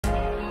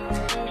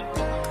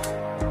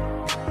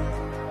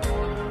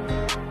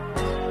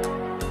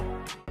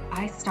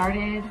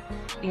started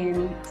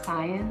in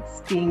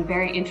science, being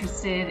very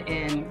interested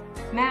in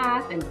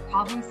math and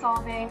problem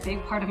solving. A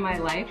big part of my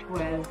life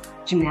was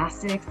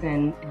gymnastics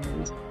and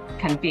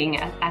kind of being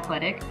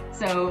athletic.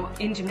 So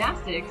in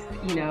gymnastics,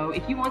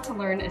 if you want to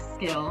learn a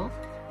skill,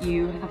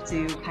 you have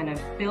to kind of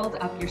build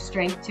up your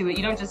strength to it.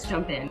 You don't just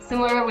jump in.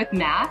 Similar with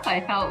math, I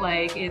felt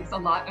like it's a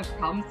lot of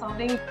problem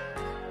solving.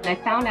 And I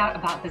found out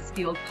about this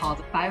field called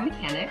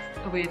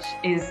biomechanics, which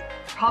is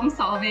problem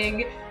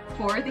solving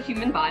for the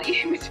human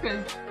body, which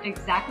was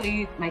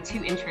exactly my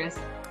two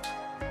interests.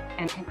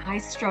 And I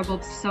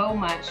struggled so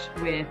much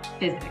with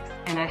physics,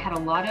 and I had a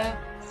lot of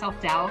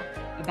self-doubt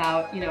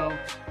about,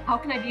 how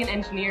can I be an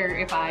engineer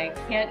if I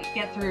can't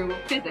get through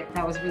physics?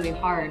 That was really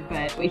hard.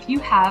 But if you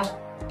have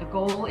a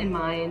goal in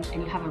mind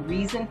and you have a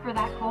reason for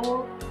that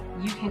goal,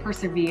 you can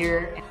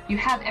persevere. You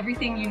have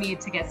everything you need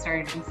to get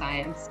started in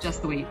science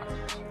just the way you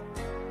are.